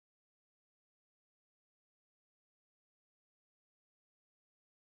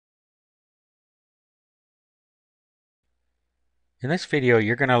In this video,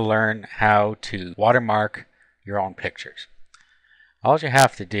 you're going to learn how to watermark your own pictures. All you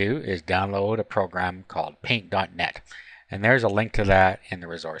have to do is download a program called paint.net, and there's a link to that in the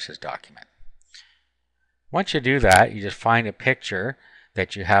resources document. Once you do that, you just find a picture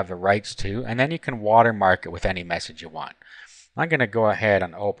that you have the rights to, and then you can watermark it with any message you want. I'm going to go ahead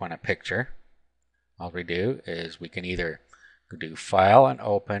and open a picture. All we do is we can either do File and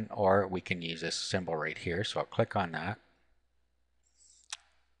Open, or we can use this symbol right here. So I'll click on that.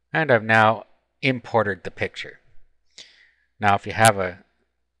 And I've now imported the picture. Now if you have a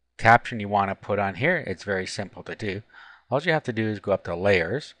caption you want to put on here, it's very simple to do. All you have to do is go up to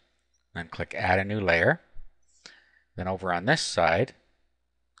Layers, and click Add a New Layer. Then over on this side,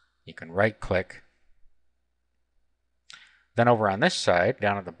 you can right click. Then over on this side,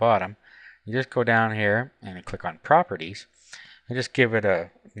 down at the bottom, you just go down here and click on Properties, and just give it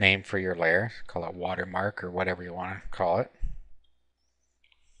a name for your layer. Call it Watermark or whatever you want to call it.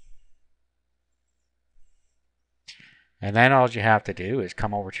 And then all you have to do is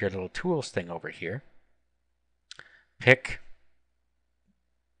come over to your little tools thing over here, pick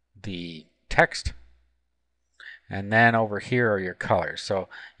the text, and then over here are your colors. So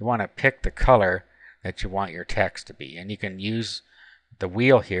you want to pick the color that you want your text to be. And you can use the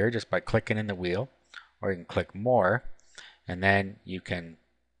wheel here just by clicking in the wheel, or you can click More, and then you can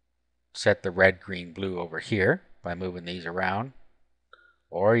set the red, green, blue over here by moving these around,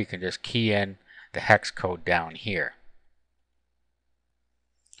 or you can just key in the hex code down here.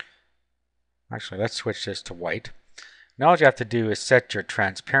 Actually, let's switch this to white. Now all you have to do is set your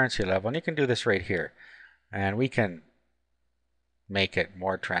transparency level, and you can do this right here. And we can make it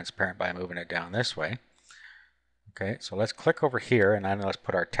more transparent by moving it down this way. Okay, so let's click over here, and then let's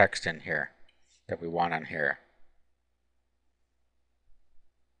put our text in here that we want on here.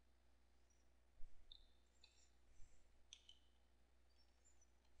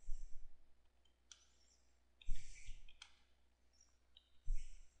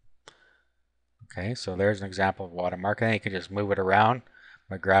 Okay, so there's an example of watermark, and then you can just move it around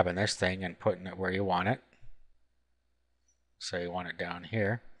by grabbing this thing and putting it where you want it. So you want it down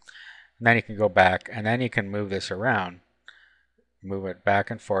here. And then you can go back, and then you can move this around, move it back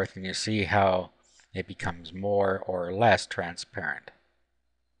and forth, and you see how it becomes more or less transparent.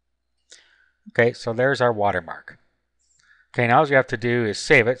 Okay, so there's our watermark. Okay, now all you have to do is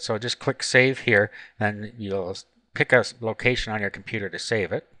save it. So just click Save here, and you'll pick a location on your computer to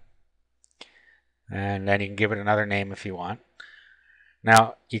save it. And then you can give it another name if you want.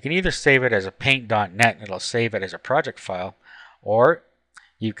 Now, you can either save it as a paint.net and it'll save it as a project file, or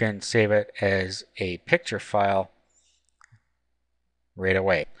you can save it as a picture file right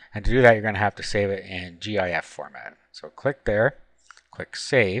away. And to do that, you're going to have to save it in GIF format. So click there, click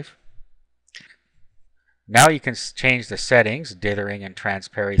Save. Now you can change the settings, dithering and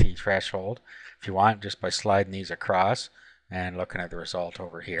transparency threshold, if you want, just by sliding these across and looking at the result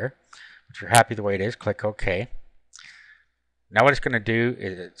over here. If you're happy the way it is, click OK. Now what it's going to do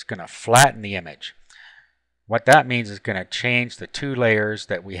is it's going to flatten the image. What that means is going to change the two layers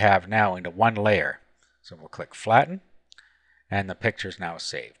that we have now into one layer. So we'll click Flatten, and the picture is now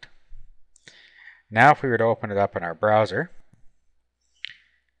saved. Now if we were to open it up in our browser,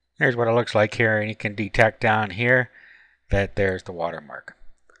 here's what it looks like here, and you can detect down here that there's the watermark.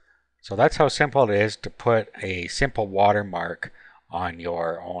 So that's how simple it is to put a simple watermark on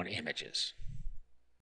your own images.